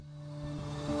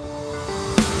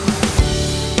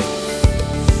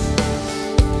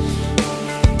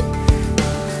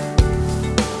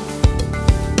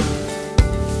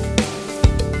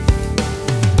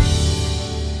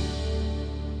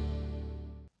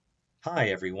Hi,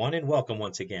 everyone, and welcome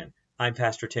once again. I'm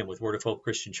Pastor Tim with Word of Hope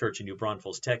Christian Church in New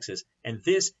Braunfels, Texas, and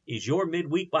this is your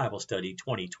Midweek Bible Study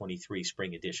 2023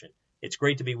 Spring Edition. It's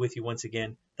great to be with you once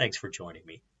again. Thanks for joining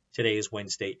me. Today is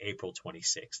Wednesday, April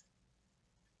 26th.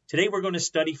 Today we're going to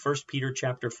study 1 Peter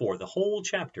chapter 4, the whole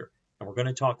chapter, and we're going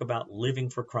to talk about living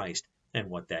for Christ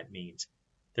and what that means.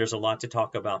 There's a lot to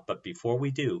talk about, but before we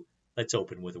do, let's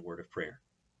open with a word of prayer.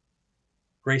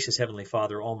 Gracious Heavenly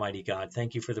Father, Almighty God,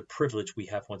 thank you for the privilege we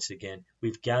have once again.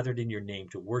 We've gathered in your name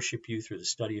to worship you through the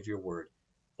study of your word.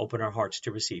 Open our hearts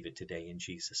to receive it today in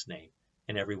Jesus' name.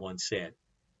 And everyone said,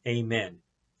 Amen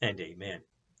and amen.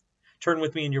 Turn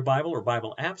with me in your Bible or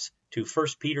Bible apps to 1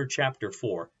 Peter chapter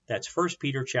 4. That's 1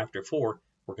 Peter chapter 4.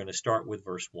 We're going to start with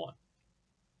verse 1.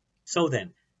 So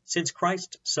then, since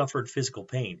Christ suffered physical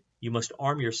pain, you must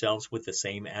arm yourselves with the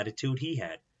same attitude he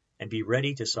had, and be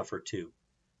ready to suffer too.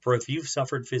 For if you've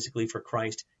suffered physically for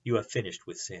Christ, you have finished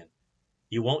with sin.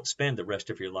 You won't spend the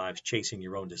rest of your lives chasing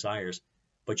your own desires,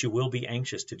 but you will be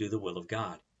anxious to do the will of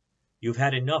God. You've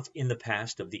had enough in the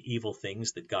past of the evil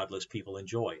things that godless people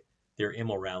enjoy, their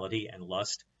immorality and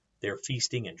lust, their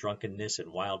feasting and drunkenness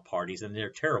and wild parties, and their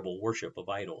terrible worship of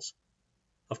idols.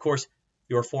 Of course,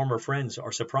 your former friends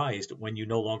are surprised when you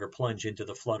no longer plunge into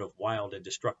the flood of wild and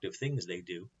destructive things they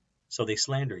do, so they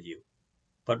slander you.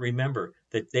 But remember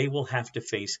that they will have to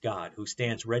face God, who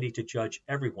stands ready to judge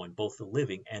everyone, both the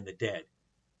living and the dead.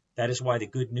 That is why the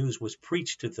good news was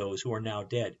preached to those who are now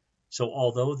dead. So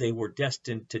although they were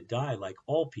destined to die like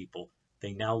all people,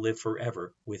 they now live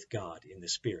forever with God in the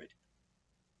Spirit.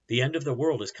 The end of the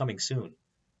world is coming soon.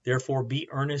 Therefore, be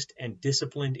earnest and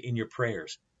disciplined in your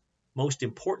prayers. Most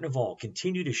important of all,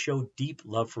 continue to show deep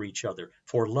love for each other,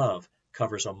 for love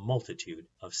covers a multitude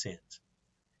of sins.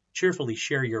 Cheerfully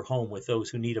share your home with those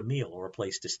who need a meal or a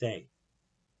place to stay.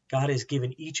 God has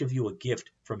given each of you a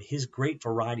gift from his great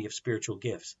variety of spiritual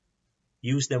gifts.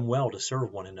 Use them well to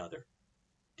serve one another.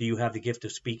 Do you have the gift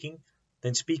of speaking?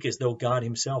 Then speak as though God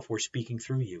himself were speaking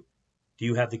through you. Do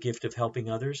you have the gift of helping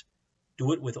others?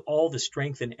 Do it with all the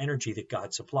strength and energy that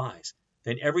God supplies.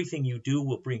 Then everything you do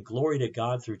will bring glory to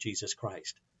God through Jesus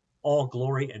Christ. All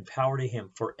glory and power to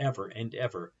him forever and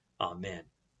ever. Amen.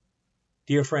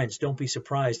 Dear friends, don't be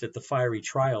surprised at the fiery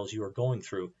trials you are going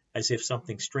through as if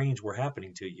something strange were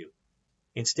happening to you.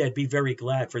 Instead, be very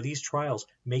glad, for these trials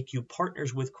make you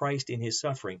partners with Christ in his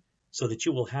suffering, so that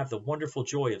you will have the wonderful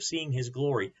joy of seeing his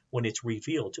glory when it's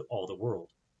revealed to all the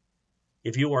world.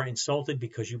 If you are insulted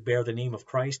because you bear the name of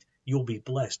Christ, you will be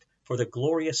blessed, for the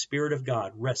glorious Spirit of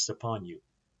God rests upon you.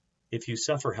 If you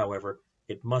suffer, however,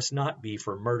 it must not be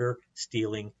for murder,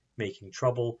 stealing, making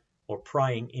trouble, or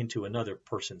prying into another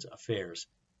person's affairs.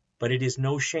 But it is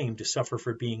no shame to suffer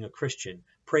for being a Christian.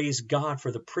 Praise God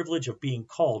for the privilege of being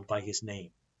called by his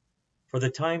name. For the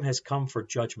time has come for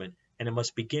judgment, and it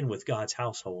must begin with God's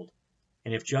household.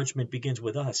 And if judgment begins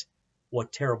with us,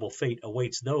 what terrible fate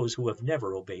awaits those who have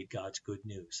never obeyed God's good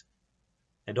news?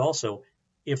 And also,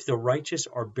 if the righteous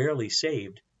are barely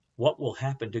saved, what will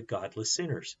happen to godless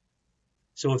sinners?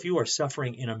 So if you are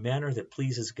suffering in a manner that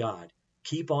pleases God,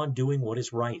 keep on doing what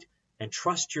is right, and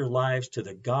trust your lives to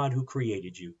the God who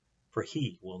created you, for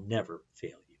he will never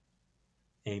fail you.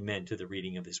 Amen to the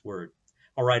reading of his word.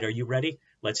 All right, are you ready?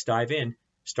 Let's dive in,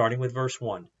 starting with verse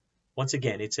 1. Once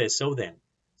again, it says, So then,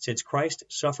 since Christ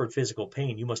suffered physical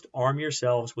pain, you must arm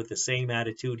yourselves with the same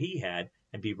attitude he had,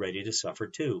 and be ready to suffer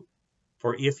too.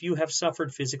 For if you have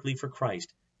suffered physically for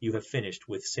Christ, you have finished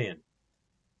with sin.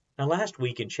 Now last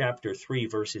week in chapter 3,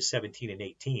 verses 17 and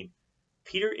 18,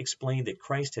 Peter explained that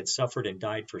Christ had suffered and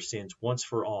died for sins once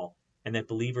for all, and that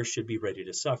believers should be ready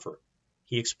to suffer.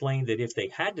 He explained that if they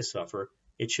had to suffer,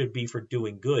 it should be for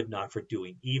doing good, not for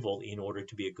doing evil, in order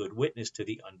to be a good witness to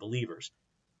the unbelievers.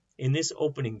 In this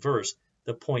opening verse,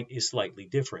 the point is slightly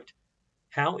different.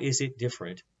 How is it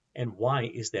different, and why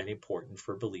is that important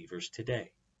for believers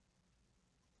today?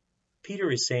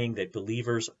 Peter is saying that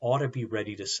believers ought to be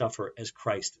ready to suffer as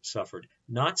Christ suffered,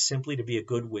 not simply to be a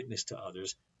good witness to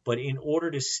others, but in order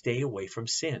to stay away from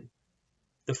sin.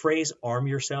 The phrase arm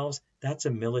yourselves, that's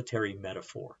a military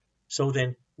metaphor. So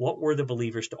then, what were the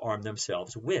believers to arm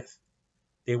themselves with?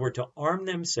 They were to arm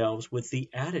themselves with the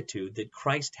attitude that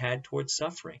Christ had towards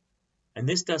suffering. And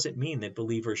this doesn't mean that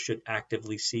believers should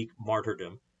actively seek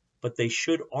martyrdom, but they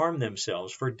should arm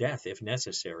themselves for death if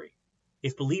necessary.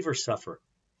 If believers suffer,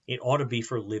 it ought to be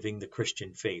for living the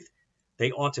Christian faith.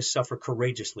 They ought to suffer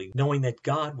courageously, knowing that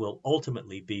God will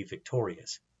ultimately be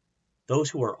victorious. Those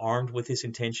who are armed with this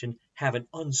intention have an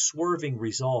unswerving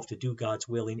resolve to do God's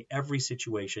will in every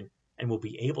situation and will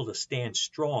be able to stand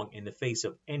strong in the face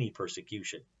of any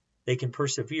persecution. They can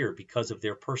persevere because of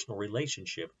their personal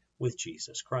relationship with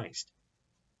Jesus Christ.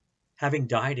 Having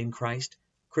died in Christ,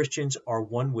 Christians are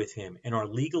one with him and are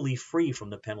legally free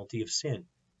from the penalty of sin.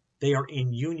 They are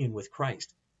in union with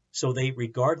Christ, so they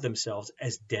regard themselves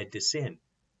as dead to sin.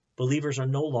 Believers are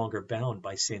no longer bound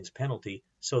by sin's penalty,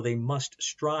 so they must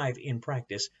strive in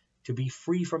practice to be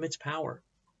free from its power.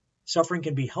 Suffering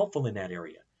can be helpful in that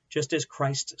area. Just as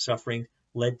Christ's suffering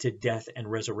led to death and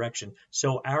resurrection,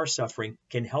 so our suffering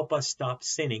can help us stop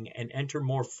sinning and enter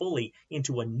more fully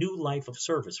into a new life of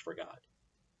service for God.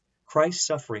 Christ's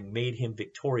suffering made him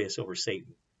victorious over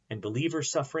Satan, and believers'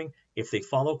 suffering, if they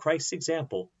follow Christ's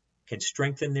example, can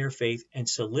strengthen their faith and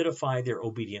solidify their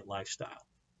obedient lifestyle.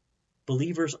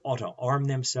 Believers ought to arm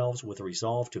themselves with a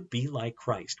resolve to be like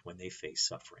Christ when they face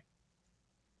suffering.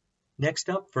 Next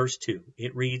up, verse 2,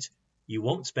 it reads, "You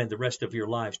won't spend the rest of your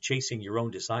lives chasing your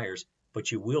own desires,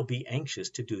 but you will be anxious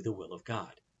to do the will of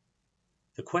God."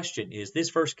 The question is,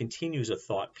 this verse continues a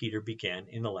thought Peter began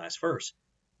in the last verse.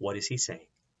 What is he saying?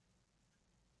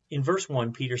 In verse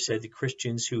 1, Peter said the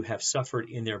Christians who have suffered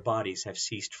in their bodies have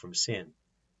ceased from sin.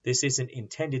 This isn't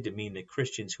intended to mean that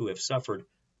Christians who have suffered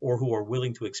or who are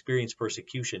willing to experience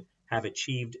persecution have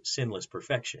achieved sinless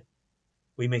perfection.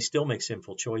 We may still make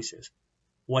sinful choices.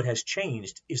 What has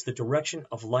changed is the direction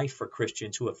of life for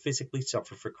Christians who have physically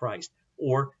suffered for Christ,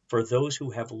 or for those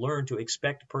who have learned to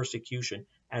expect persecution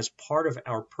as part of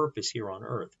our purpose here on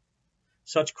earth.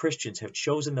 Such Christians have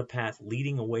chosen the path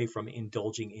leading away from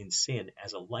indulging in sin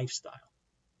as a lifestyle.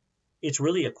 It's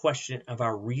really a question of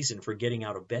our reason for getting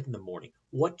out of bed in the morning.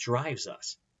 What drives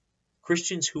us?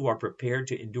 Christians who are prepared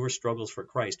to endure struggles for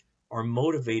Christ are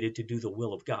motivated to do the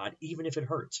will of God, even if it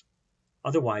hurts.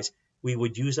 Otherwise, we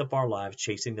would use up our lives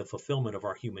chasing the fulfillment of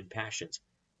our human passions.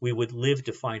 We would live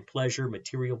to find pleasure,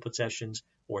 material possessions,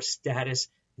 or status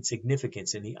and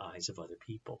significance in the eyes of other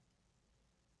people.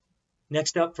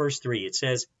 Next up, verse 3, it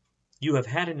says, "You have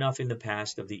had enough in the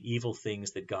past of the evil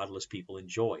things that godless people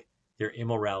enjoy, their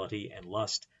immorality and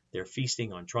lust, their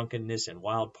feasting on drunkenness and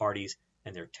wild parties,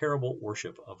 and their terrible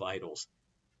worship of idols."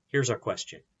 Here's our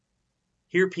question.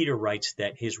 Here Peter writes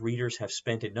that his readers have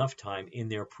spent enough time in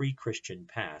their pre-Christian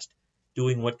past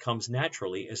doing what comes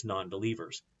naturally as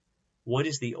non-believers. What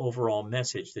is the overall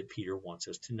message that Peter wants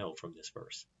us to know from this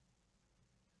verse?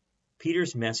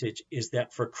 Peter's message is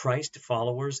that for Christ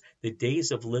followers, the days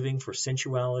of living for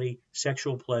sensuality,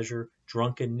 sexual pleasure,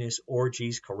 drunkenness,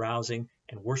 orgies, carousing,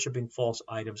 and worshiping false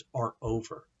items are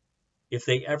over. If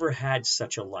they ever had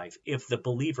such a life, if the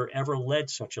believer ever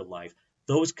led such a life,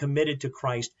 those committed to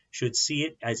Christ should see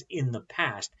it as in the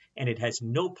past, and it has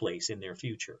no place in their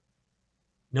future.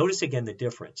 Notice again the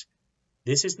difference.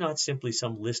 This is not simply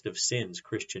some list of sins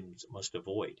Christians must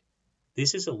avoid.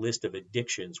 This is a list of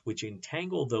addictions which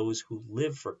entangle those who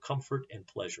live for comfort and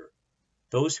pleasure.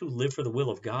 Those who live for the will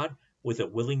of God, with a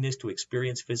willingness to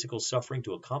experience physical suffering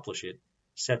to accomplish it,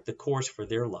 set the course for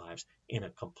their lives in a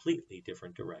completely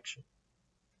different direction.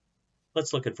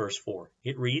 Let's look at verse 4.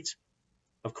 It reads,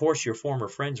 "Of course, your former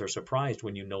friends are surprised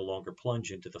when you no longer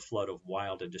plunge into the flood of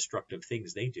wild and destructive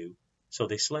things they do, so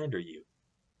they slander you."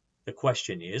 The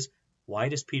question is, why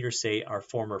does Peter say our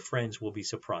former friends will be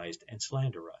surprised and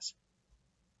slander us?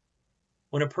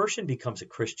 When a person becomes a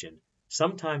Christian,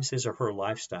 sometimes his or her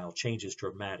lifestyle changes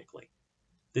dramatically.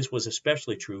 This was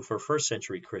especially true for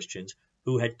first-century Christians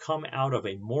who had come out of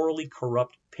a morally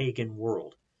corrupt pagan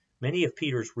world. Many of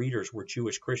Peter's readers were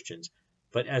Jewish Christians,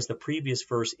 but as the previous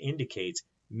verse indicates,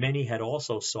 many had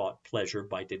also sought pleasure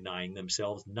by denying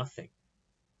themselves nothing.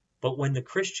 But when the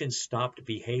Christians stopped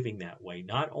behaving that way,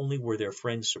 not only were their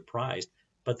friends surprised,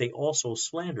 but they also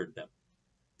slandered them.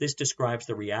 This describes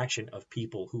the reaction of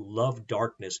people who love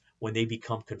darkness when they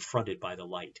become confronted by the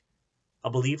light. A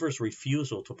believer's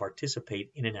refusal to participate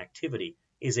in an activity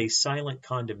is a silent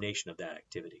condemnation of that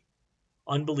activity.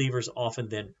 Unbelievers often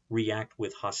then react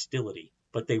with hostility,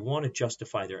 but they want to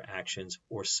justify their actions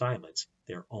or silence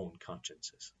their own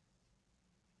consciences.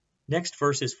 Next,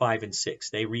 verses 5 and 6,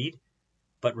 they read,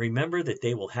 "But remember that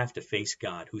they will have to face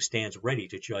God, who stands ready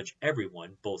to judge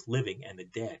everyone, both living and the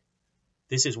dead.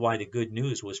 This is why the good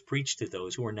news was preached to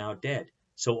those who are now dead.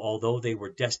 So although they were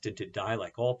destined to die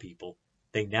like all people,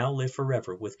 they now live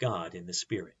forever with God in the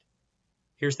Spirit."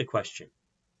 Here's the question.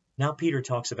 Now Peter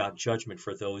talks about judgment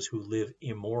for those who live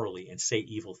immorally and say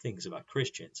evil things about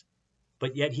Christians.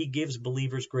 But yet he gives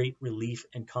believers great relief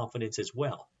and confidence as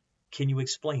well. Can you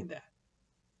explain that?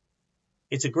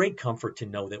 It's a great comfort to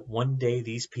know that one day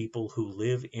these people who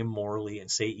live immorally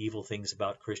and say evil things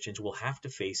about Christians will have to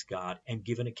face God and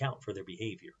give an account for their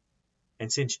behavior. And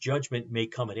since judgment may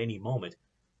come at any moment,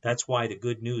 that's why the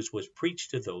good news was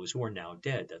preached to those who are now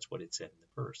dead. That's what it said in the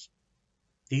verse.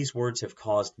 These words have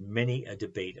caused many a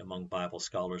debate among Bible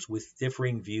scholars with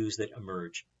differing views that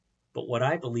emerge. But what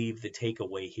I believe the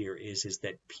takeaway here is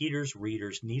that Peter's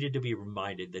readers needed to be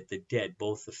reminded that the dead,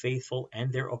 both the faithful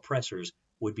and their oppressors,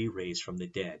 would be raised from the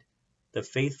dead, the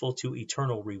faithful to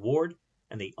eternal reward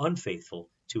and the unfaithful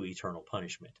to eternal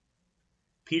punishment.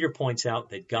 Peter points out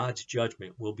that God's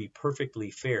judgment will be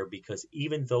perfectly fair because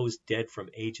even those dead from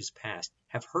ages past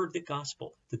have heard the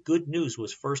gospel. The good news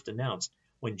was first announced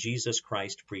when Jesus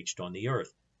Christ preached on the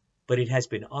earth, but it has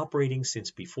been operating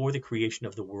since before the creation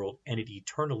of the world, and it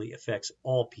eternally affects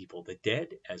all people, the dead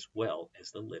as well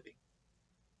as the living.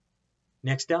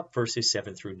 Next up, verses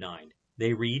 7 through 9.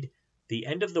 They read, "The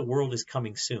end of the world is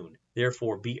coming soon.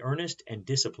 Therefore be earnest and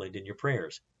disciplined in your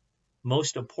prayers.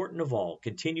 Most important of all,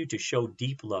 continue to show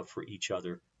deep love for each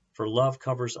other, for love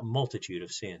covers a multitude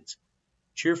of sins.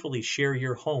 Cheerfully share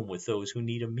your home with those who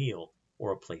need a meal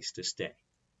or a place to stay."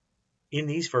 In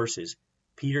these verses,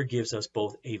 Peter gives us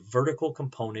both a vertical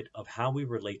component of how we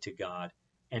relate to God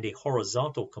and a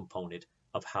horizontal component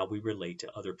of how we relate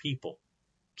to other people.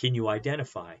 Can you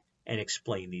identify and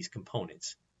explain these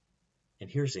components?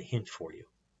 And here's a hint for you.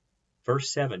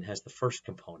 Verse 7 has the first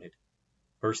component,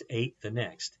 verse 8 the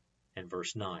next, and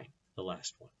verse 9 the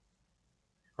last one.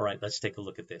 All right, let's take a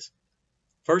look at this.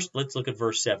 First, let's look at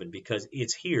verse 7 because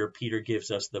it's here Peter gives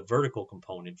us the vertical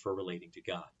component for relating to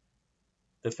God.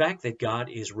 The fact that God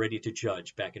is ready to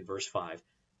judge, back in verse 5,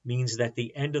 means that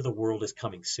the end of the world is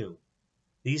coming soon.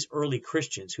 These early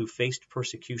Christians who faced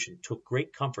persecution took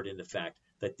great comfort in the fact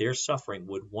that their suffering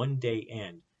would one day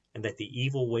end and that the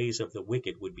evil ways of the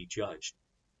wicked would be judged.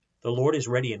 The Lord is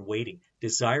ready and waiting,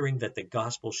 desiring that the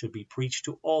gospel should be preached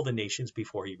to all the nations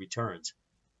before he returns.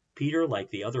 Peter, like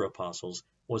the other apostles,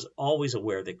 was always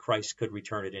aware that Christ could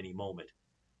return at any moment.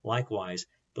 Likewise,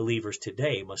 believers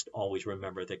today must always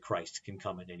remember that Christ can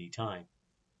come at any time.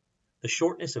 The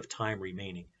shortness of time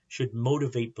remaining should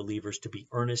motivate believers to be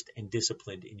earnest and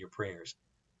disciplined in your prayers.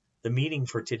 The meeting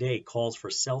for today calls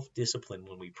for self-discipline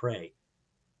when we pray.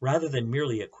 Rather than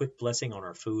merely a quick blessing on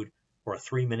our food or a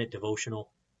 3-minute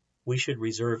devotional, we should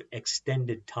reserve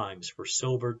extended times for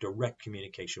sober, direct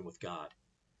communication with God.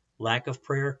 Lack of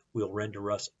prayer will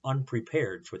render us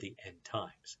unprepared for the end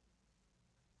times.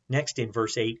 Next, in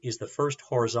verse 8, is the first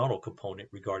horizontal component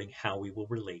regarding how we will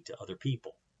relate to other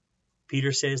people.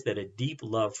 Peter says that a deep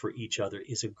love for each other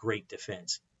is a great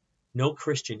defense. No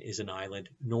Christian is an island,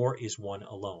 nor is one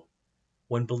alone.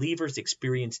 When believers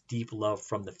experience deep love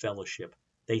from the fellowship,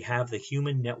 they have the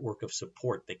human network of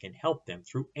support that can help them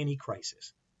through any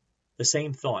crisis. The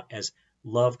same thought as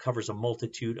love covers a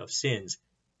multitude of sins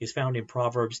is found in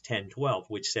Proverbs 10:12,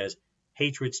 which says,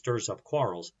 "Hatred stirs up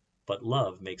quarrels, but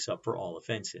love makes up for all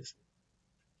offenses."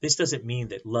 This doesn't mean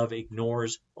that love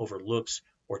ignores, overlooks,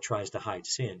 or tries to hide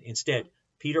sin. Instead,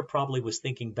 Peter probably was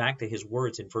thinking back to his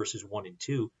words in verses 1 and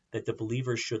 2 that the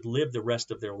believers should live the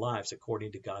rest of their lives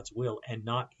according to God's will and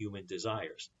not human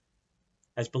desires.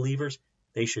 As believers,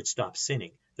 they should stop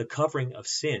sinning. The covering of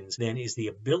sins, then, is the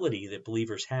ability that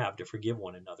believers have to forgive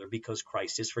one another because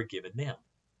Christ has forgiven them.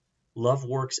 Love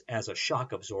works as a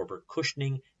shock absorber,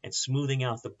 cushioning and smoothing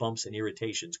out the bumps and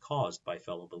irritations caused by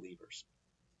fellow believers.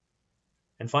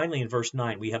 And finally, in verse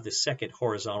 9, we have the second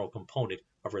horizontal component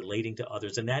of relating to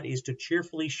others, and that is to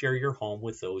cheerfully share your home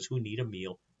with those who need a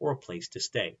meal or a place to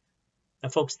stay. Now,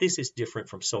 folks, this is different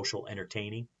from social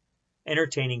entertaining.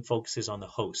 Entertaining focuses on the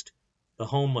host. The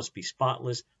home must be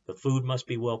spotless, the food must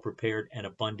be well prepared and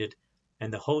abundant,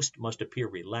 and the host must appear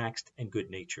relaxed and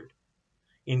good-natured.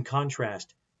 In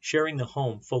contrast, sharing the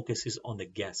home focuses on the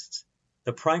guests.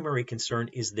 The primary concern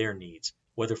is their needs,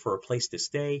 whether for a place to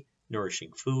stay,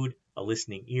 nourishing food, a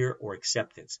listening ear, or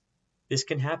acceptance. This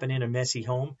can happen in a messy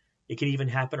home. It can even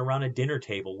happen around a dinner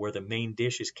table where the main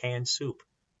dish is canned soup.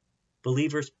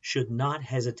 Believers should not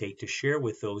hesitate to share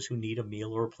with those who need a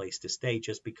meal or a place to stay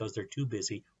just because they're too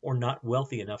busy or not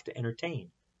wealthy enough to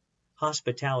entertain.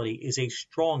 Hospitality is a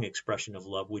strong expression of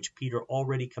love which Peter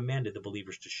already commanded the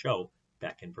believers to show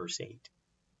back in verse 8.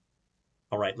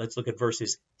 All right, let's look at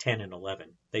verses 10 and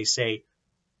 11. They say,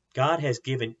 "God has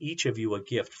given each of you a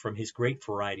gift from his great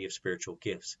variety of spiritual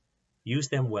gifts. Use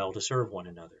them well to serve one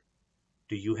another.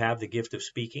 Do you have the gift of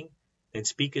speaking? Then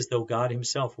speak as though God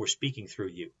himself were speaking through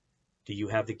you. Do you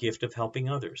have the gift of helping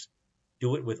others?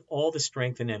 Do it with all the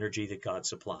strength and energy that God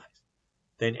supplies.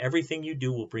 Then everything you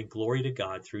do will bring glory to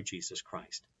God through Jesus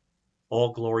Christ.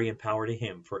 All glory and power to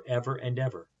him forever and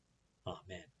ever.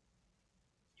 Amen."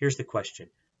 Here's the question.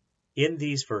 In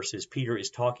these verses, Peter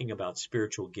is talking about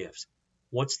spiritual gifts.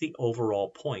 What's the overall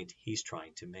point he's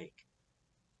trying to make?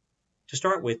 To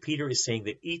start with, Peter is saying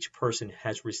that each person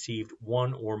has received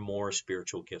one or more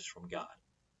spiritual gifts from God,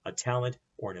 a talent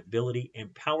or an ability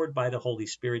empowered by the Holy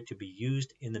Spirit to be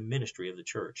used in the ministry of the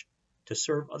church, to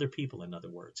serve other people, in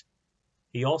other words.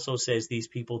 He also says these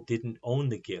people didn't own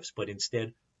the gifts, but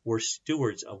instead were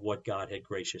stewards of what God had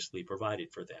graciously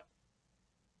provided for them.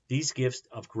 These gifts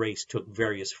of grace took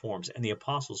various forms, and the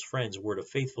apostles' friends were to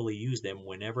faithfully use them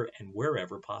whenever and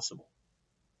wherever possible.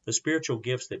 The spiritual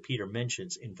gifts that Peter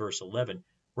mentions in verse 11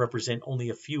 represent only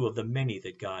a few of the many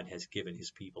that God has given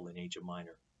his people in Asia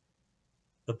Minor.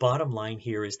 The bottom line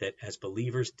here is that as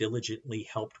believers diligently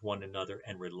helped one another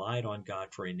and relied on God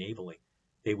for enabling,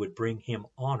 they would bring him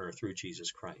honor through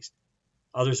Jesus Christ.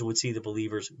 Others would see the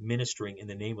believers ministering in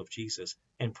the name of Jesus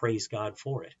and praise God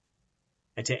for it.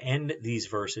 And to end these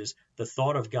verses, the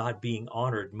thought of God being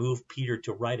honored moved Peter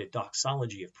to write a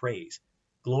doxology of praise.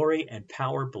 Glory and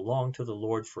power belong to the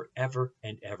Lord forever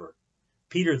and ever.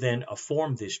 Peter then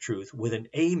affirmed this truth with an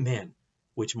amen,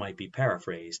 which might be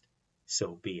paraphrased,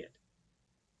 so be it.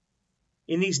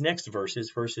 In these next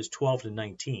verses, verses 12 to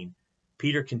 19,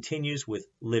 Peter continues with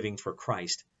living for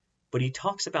Christ, but he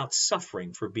talks about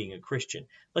suffering for being a Christian.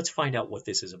 Let's find out what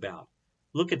this is about.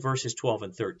 Look at verses 12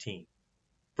 and 13.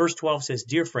 Verse 12 says,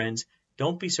 "Dear friends,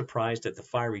 don't be surprised at the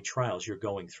fiery trials you're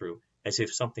going through, as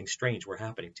if something strange were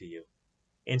happening to you.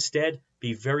 Instead,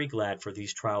 be very glad, for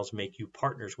these trials make you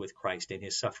partners with Christ in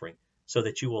his suffering, so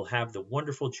that you will have the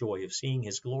wonderful joy of seeing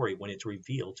his glory when it's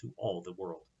revealed to all the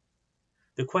world."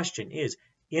 The question is,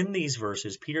 in these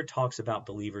verses, Peter talks about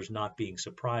believers not being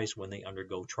surprised when they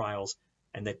undergo trials,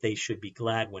 and that they should be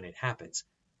glad when it happens.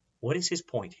 What is his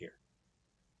point here?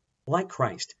 Like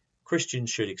Christ, Christians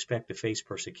should expect to face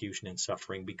persecution and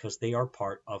suffering because they are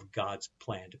part of God's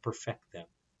plan to perfect them.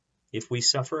 If we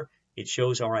suffer, it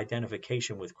shows our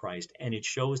identification with Christ, and it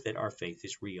shows that our faith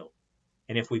is real.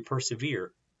 And if we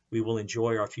persevere, we will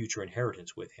enjoy our future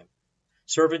inheritance with him.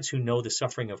 Servants who know the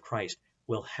suffering of Christ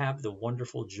will have the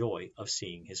wonderful joy of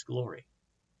seeing his glory.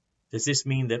 Does this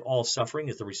mean that all suffering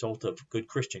is the result of good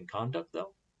Christian conduct,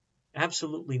 though?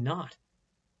 Absolutely not.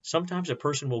 Sometimes a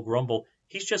person will grumble,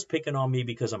 "He's just picking on me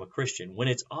because I'm a Christian," when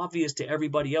it's obvious to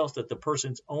everybody else that the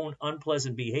person's own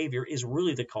unpleasant behavior is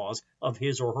really the cause of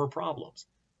his or her problems.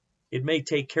 It may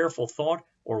take careful thought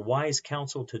or wise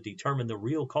counsel to determine the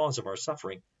real cause of our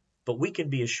suffering, but we can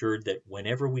be assured that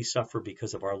whenever we suffer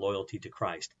because of our loyalty to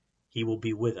Christ, he will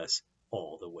be with us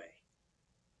all the way.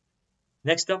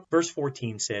 Next up, verse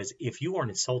 14 says, "If you are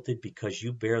insulted because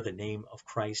you bear the name of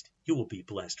Christ, you will be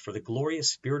blessed, for the glorious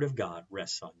Spirit of God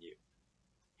rests on you."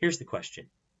 Here's the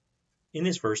question. In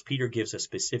this verse, Peter gives a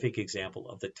specific example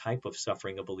of the type of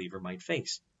suffering a believer might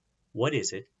face. What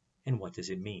is it, and what does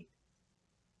it mean?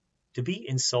 To be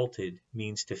insulted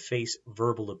means to face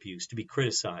verbal abuse, to be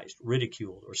criticized,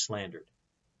 ridiculed, or slandered.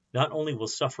 Not only will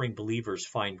suffering believers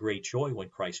find great joy when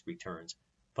Christ returns,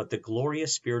 but the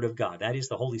glorious Spirit of God, that is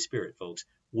the Holy Spirit, folks,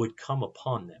 would come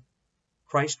upon them.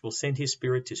 Christ will send his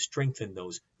Spirit to strengthen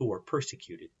those who are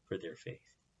persecuted for their faith.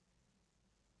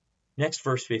 Next,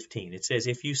 verse 15, it says,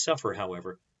 "If you suffer,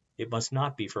 however, it must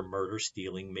not be for murder,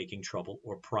 stealing, making trouble,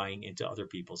 or prying into other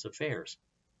people's affairs."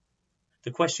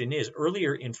 The question is,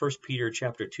 earlier in 1 Peter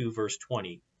chapter 2, verse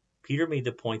 20, Peter made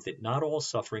the point that not all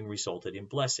suffering resulted in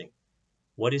blessing.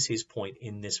 What is his point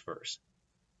in this verse?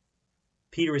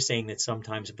 Peter is saying that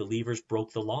sometimes believers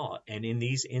broke the law, and in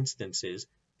these instances,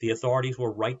 the authorities were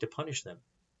right to punish them.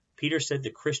 Peter said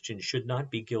that Christians should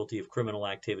not be guilty of criminal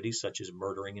activities such as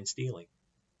murdering and stealing.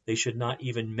 They should not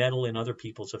even meddle in other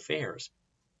people's affairs.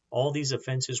 All these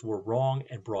offenses were wrong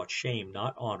and brought shame,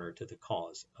 not honor, to the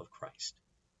cause of Christ.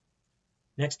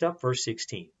 Next up, verse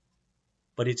 16.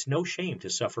 "But it's no shame to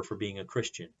suffer for being a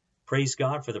Christian. Praise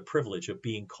God for the privilege of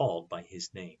being called by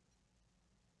his name."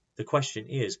 The question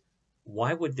is,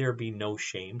 why would there be no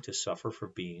shame to suffer for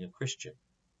being a Christian?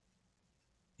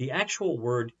 The actual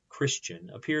word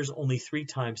Christian appears only 3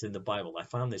 times in the Bible. I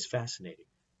found this fascinating.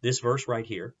 This verse right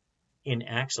here, in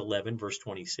Acts 11, verse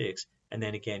 26, and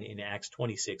then again in Acts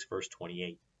 26, verse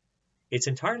 28. It's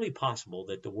entirely possible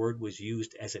that the word was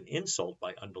used as an insult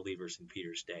by unbelievers in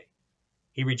Peter's day.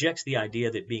 He rejects the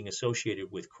idea that being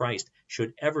associated with Christ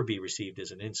should ever be received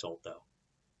as an insult, though.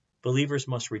 Believers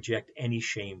must reject any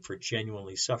shame for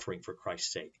genuinely suffering for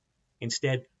Christ's sake.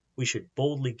 Instead, we should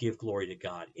boldly give glory to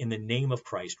God in the name of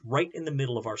Christ right in the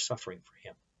middle of our suffering for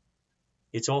him.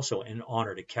 It's also an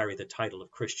honor to carry the title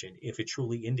of Christian if it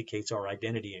truly indicates our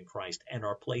identity in Christ and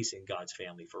our place in God's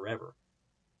family forever.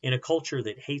 In a culture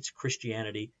that hates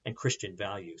Christianity and Christian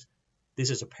values, this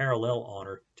is a parallel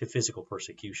honor to physical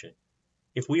persecution.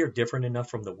 If we are different enough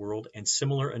from the world and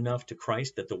similar enough to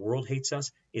Christ that the world hates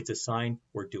us, it's a sign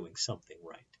we're doing something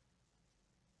right.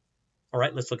 All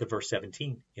right, let's look at verse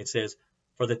 17. It says,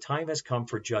 "For the time has come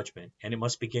for judgment, and it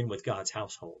must begin with God's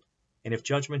household. And if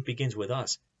judgment begins with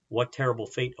us, What terrible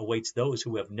fate awaits those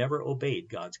who have never obeyed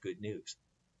God's good news?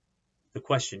 The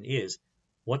question is,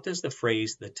 what does the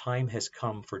phrase, "the time has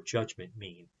come for judgment,"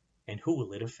 mean, and who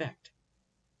will it affect?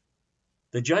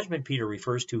 The judgment Peter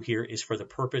refers to here is for the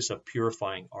purpose of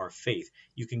purifying our faith.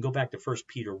 You can go back to 1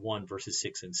 Peter 1, verses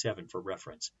 6 and 7 for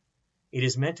reference. It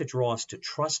is meant to draw us to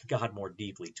trust God more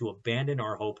deeply, to abandon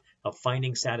our hope of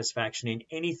finding satisfaction in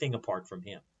anything apart from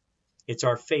Him. It's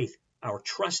our faith, our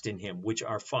trust in Him, which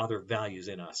our Father values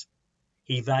in us.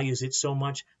 He values it so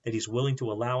much that He's willing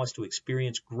to allow us to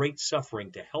experience great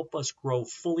suffering to help us grow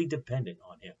fully dependent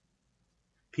on Him.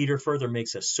 Peter further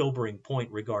makes a sobering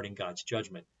point regarding God's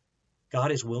judgment.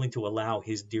 God is willing to allow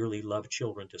His dearly loved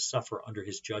children to suffer under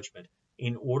His judgment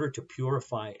in order to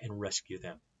purify and rescue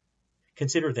them.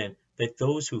 Consider then that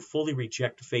those who fully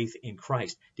reject faith in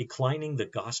Christ, declining the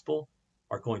gospel,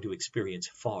 are going to experience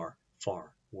far,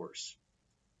 far worse.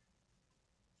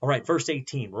 All right, verse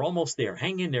 18, we're almost there.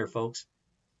 Hang in there, folks.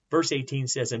 Verse 18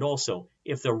 says, "And also,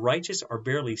 if the righteous are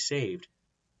barely saved,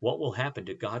 what will happen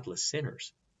to godless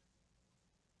sinners?"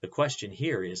 The question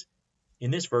here is, in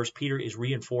this verse, Peter is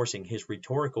reinforcing his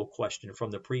rhetorical question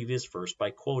from the previous verse by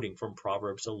quoting from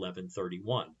Proverbs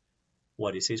 11:31.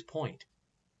 What is his point?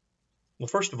 Well,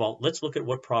 first of all, let's look at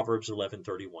what Proverbs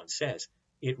 11:31 says.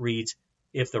 It reads,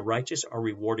 "If the righteous are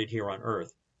rewarded here on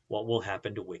earth, what will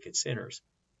happen to wicked sinners?"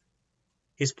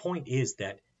 His point is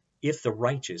that if the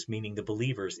righteous, meaning the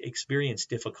believers, experience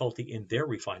difficulty in their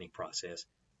refining process,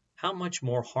 how much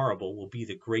more horrible will be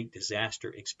the great disaster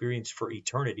experienced for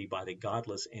eternity by the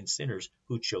godless and sinners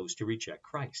who chose to reject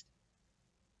Christ.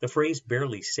 The phrase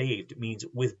 "barely saved" means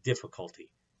with difficulty.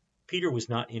 Peter was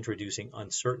not introducing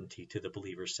uncertainty to the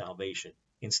believer's salvation.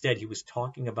 Instead, he was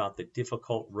talking about the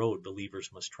difficult road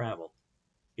believers must travel.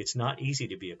 It's not easy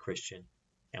to be a Christian,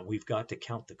 and we've got to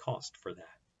count the cost for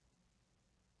that.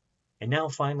 And now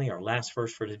finally, our last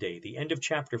verse for today, the end of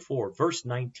chapter 4, verse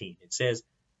 19. It says,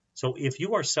 "So if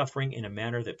you are suffering in a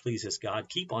manner that pleases God,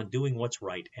 keep on doing what's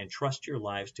right and trust your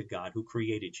lives to God who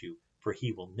created you, for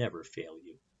He will never fail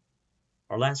you."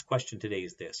 Our last question today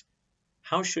is this: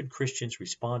 how should Christians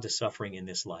respond to suffering in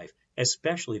this life,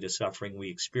 especially to suffering we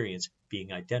experience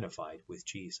being identified with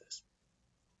Jesus?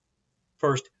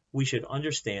 First, we should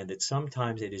understand that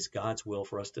sometimes it is God's will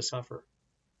for us to suffer.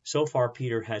 So far,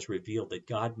 Peter has revealed that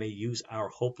God may use our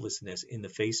hopelessness in the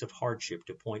face of hardship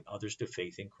to point others to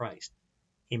faith in Christ.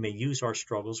 He may use our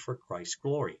struggles for Christ's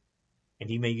glory, and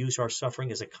He may use our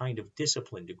suffering as a kind of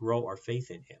discipline to grow our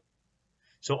faith in Him.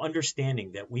 So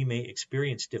understanding that we may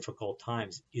experience difficult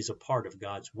times is a part of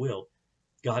God's will,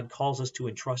 God calls us to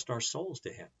entrust our souls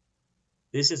to Him.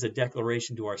 This is a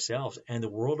declaration to ourselves and the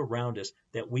world around us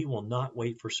that we will not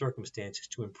wait for circumstances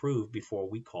to improve before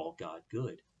we call God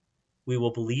good. We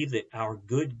will believe that our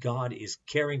good God is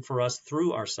caring for us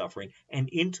through our suffering and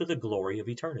into the glory of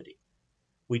eternity.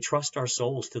 We trust our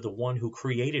souls to the one who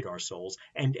created our souls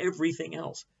and everything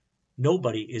else.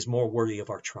 Nobody is more worthy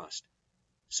of our trust.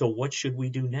 So what should we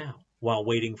do now while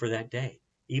waiting for that day,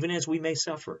 even as we may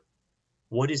suffer?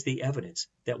 What is the evidence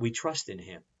that we trust in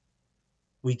Him?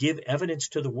 We give evidence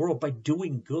to the world by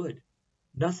doing good.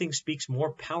 Nothing speaks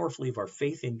more powerfully of our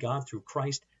faith in God through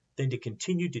Christ than to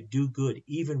continue to do good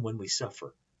even when we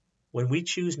suffer. When we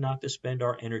choose not to spend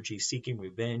our energy seeking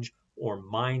revenge or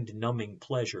mind-numbing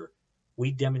pleasure,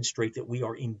 we demonstrate that we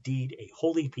are indeed a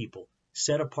holy people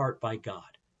set apart by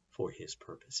God for His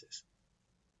purposes.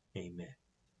 Amen.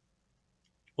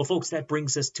 Well, folks, that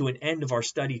brings us to an end of our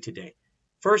study today.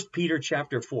 1 Peter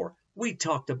chapter 4. We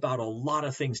talked about a lot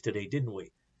of things today, didn't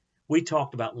we? We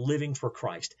talked about living for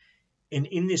Christ. And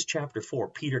in this chapter 4,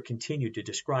 Peter continued to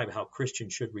describe how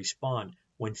Christians should respond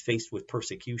when faced with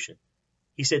persecution.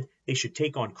 He said they should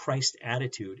take on Christ's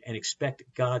attitude and expect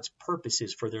God's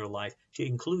purposes for their life to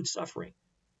include suffering.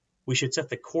 We should set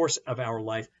the course of our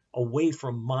life away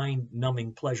from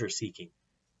mind-numbing pleasure seeking.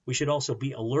 We should also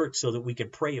be alert so that we can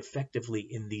pray effectively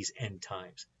in these end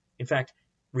times. In fact,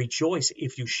 rejoice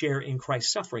if you share in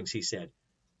Christ's sufferings, he said.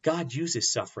 God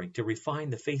uses suffering to refine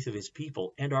the faith of His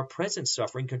people, and our present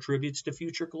suffering contributes to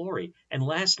future glory. And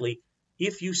lastly,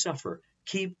 if you suffer,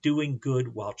 keep doing good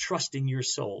while trusting your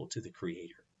soul to the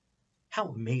Creator. How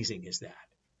amazing is that?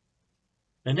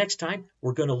 Now, next time,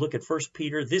 we're going to look at 1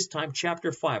 Peter, this time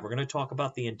chapter 5. We're going to talk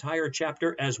about the entire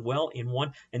chapter as well in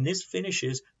one, and this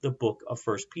finishes the book of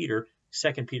 1 Peter.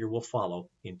 2 Peter will follow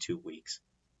in 2 weeks.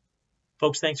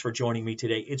 Folks, thanks for joining me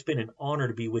today. It's been an honor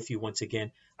to be with you once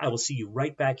again. I will see you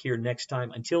right back here next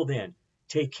time. Until then,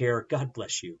 take care, God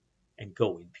bless you, and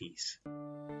go in peace.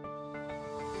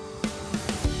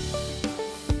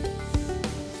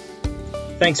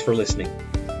 Thanks for listening.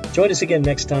 Join us again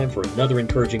next time for another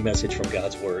encouraging message from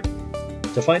God's Word.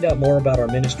 To find out more about our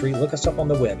ministry, look us up on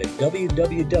the web at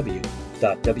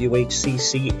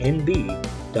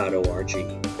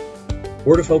www.whccnb.org.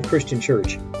 Word of Hope Christian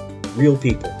Church. Real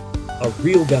people, a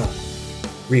real God,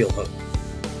 real hope.